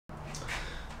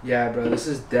Yeah, bro, this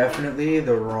is definitely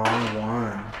the wrong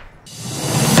one.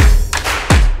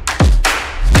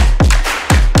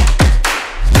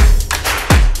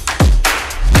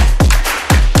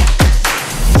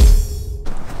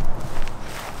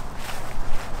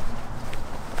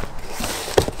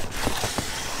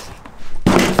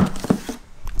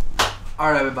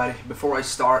 Alright everybody, before I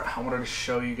start, I wanted to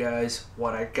show you guys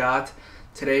what I got.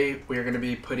 Today we are going to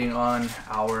be putting on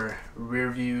our rear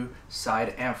view,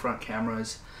 side and front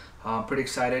cameras. I'm pretty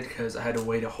excited because I had to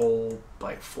wait a whole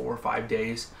like 4 or 5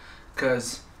 days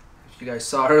because if you guys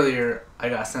saw earlier, I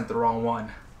got sent the wrong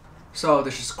one. So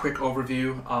this is a quick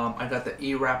overview. I got the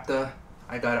eRaptor.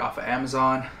 I got it off of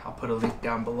Amazon. I'll put a link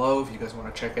down below if you guys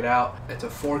want to check it out. It's a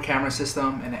 4-camera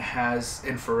system and it has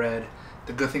infrared.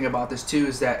 The good thing about this too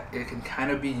is that it can kind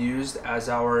of be used as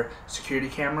our security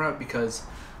camera because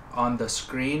on the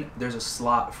screen there's a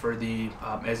slot for the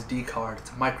SD card.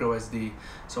 It's a micro SD,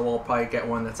 so we'll probably get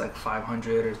one that's like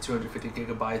 500 or 250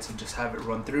 gigabytes and just have it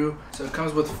run through. So it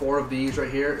comes with 4 of these right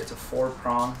here. It's a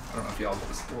 4-prong. I don't know if y'all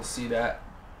will see that.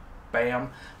 Bam.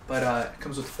 But it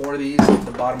comes with 4 of these at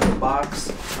the bottom of the box,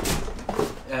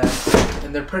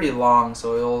 and they're pretty long,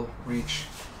 so it'll reach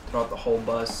throughout the whole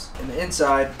bus. In the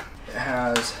inside, it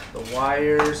has the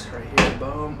wires right here.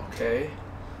 Boom. Okay,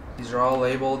 these are all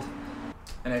labeled.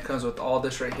 And it comes with all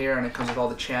this right here, and it comes with all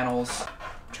the channels.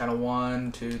 Channel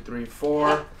 1, 2, 3,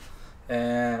 4.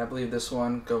 And I believe this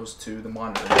one goes to the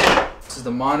monitor. This is the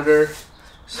monitor.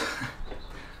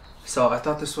 So I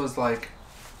thought this was like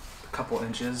a couple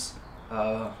inches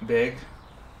big.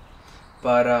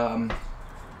 But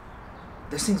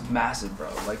this thing's massive,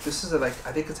 bro. Like this is like,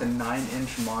 I think it's a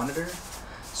 9-inch monitor.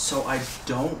 So I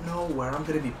don't know where I'm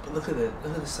gonna be. Look at it.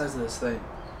 Look at the size of this thing.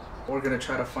 We're gonna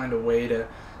try to find a way to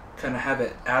kind of have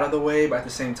it out of the way, but at the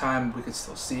same time we could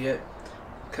still see it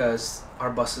because our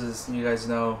buses, you guys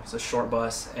know, it's a short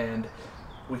bus and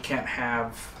we can't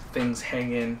have things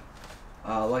hanging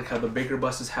like how the bigger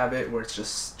buses have it where it's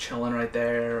just chilling right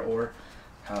there or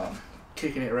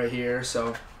kicking it right here.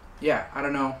 So yeah, I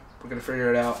don't know, we're gonna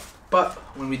figure it out, but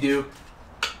when we do,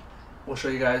 we'll show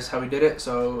you guys how we did it,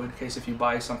 so in case if you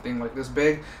buy something like this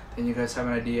big, then you guys have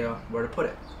an idea where to put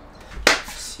it.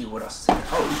 Let's see what else is in here.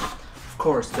 Oh, of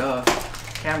course, duh,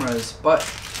 cameras, but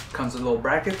comes with little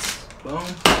brackets. Boom.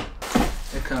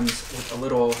 It comes with a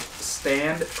little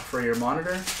stand for your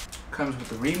monitor. Comes with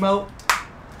the remote.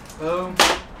 Boom.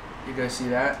 You guys see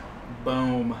that?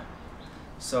 Boom.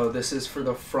 So this is for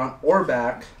the front or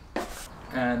back,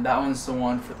 and that one's the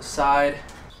one for the side.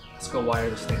 Let's go wire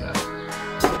this thing up.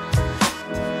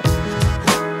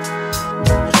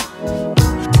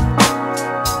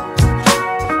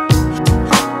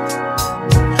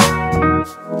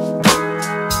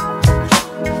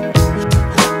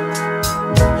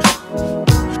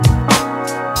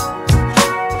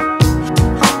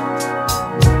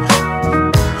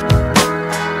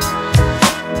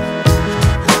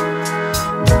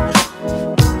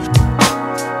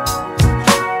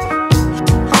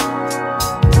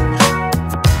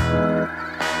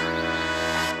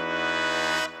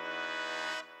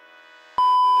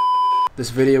 This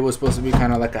video was supposed to be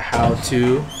kind of like a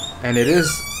how-to, and it is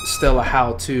still a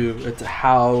how-to. It's a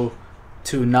how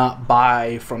to not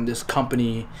buy from this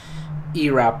company,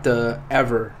 eRaptor,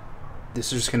 ever.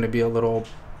 This is just going to be a little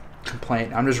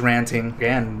complaint. I'm just ranting.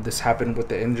 Again, this happened with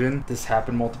the engine. This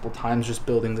happened multiple times just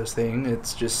building this thing.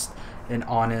 It's just an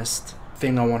honest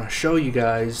thing I want to show you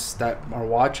guys that are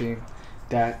watching,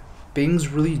 that things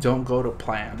really don't go to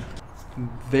plan.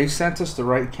 They sent us the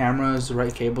right cameras, the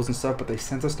right cables and stuff, but they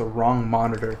sent us the wrong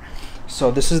monitor.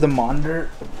 So this is the monitor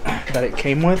that it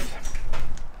came with.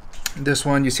 This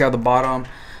one, you see how the bottom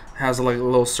has like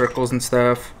little circles and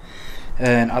stuff,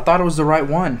 and I thought it was the right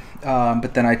one,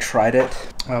 but then I tried it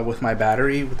with my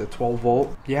battery with the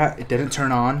 12-volt. Yeah, it didn't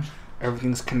turn on.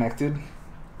 Everything's connected.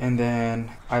 And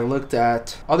then I looked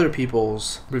at other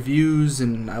people's reviews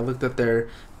and I looked at their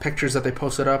pictures that they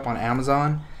posted up on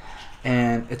Amazon,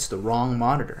 and it's the wrong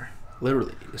monitor,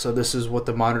 literally. So this is what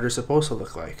the monitor is supposed to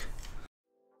look like.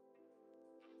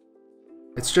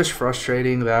 It's just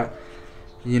frustrating that,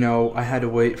 you know, I had to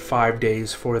wait 5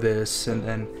 days for this, and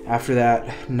then after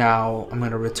that, now I'm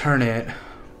gonna return it,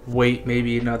 wait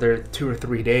maybe another 2 or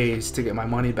 3 days to get my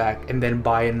money back, and then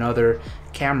buy another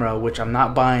camera, which I'm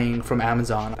not buying from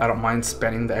Amazon. I don't mind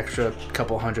spending the extra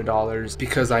couple $100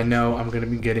 because I know I'm gonna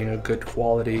be getting a good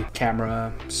quality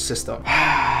camera system.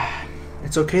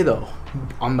 It's okay though.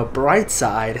 On the bright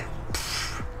side,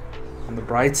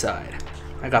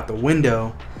 I got the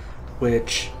window,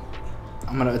 which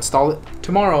I'm gonna install it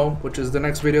tomorrow, which is the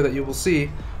next video that you will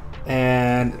see,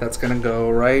 and that's gonna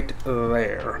go right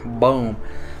there. Boom.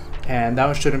 and that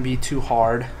one shouldn't be too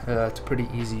hard. It's a pretty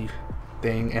easy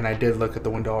thing, and I did look at the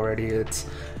window already. It's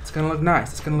gonna look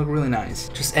nice. It's gonna look really nice.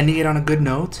 Just ending it on a good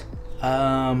note.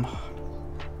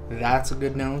 That's a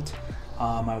good note.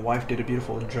 My wife did a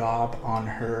beautiful job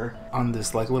on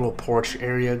this like little porch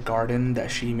area garden that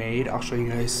she made. I'll show you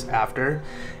guys after.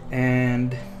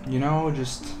 And you know,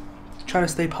 just try to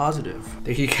stay positive.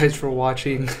 Thank you guys for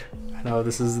watching. I know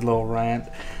this is a little rant,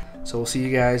 so we'll see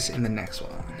you guys in the next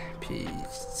one.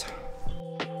 Peace.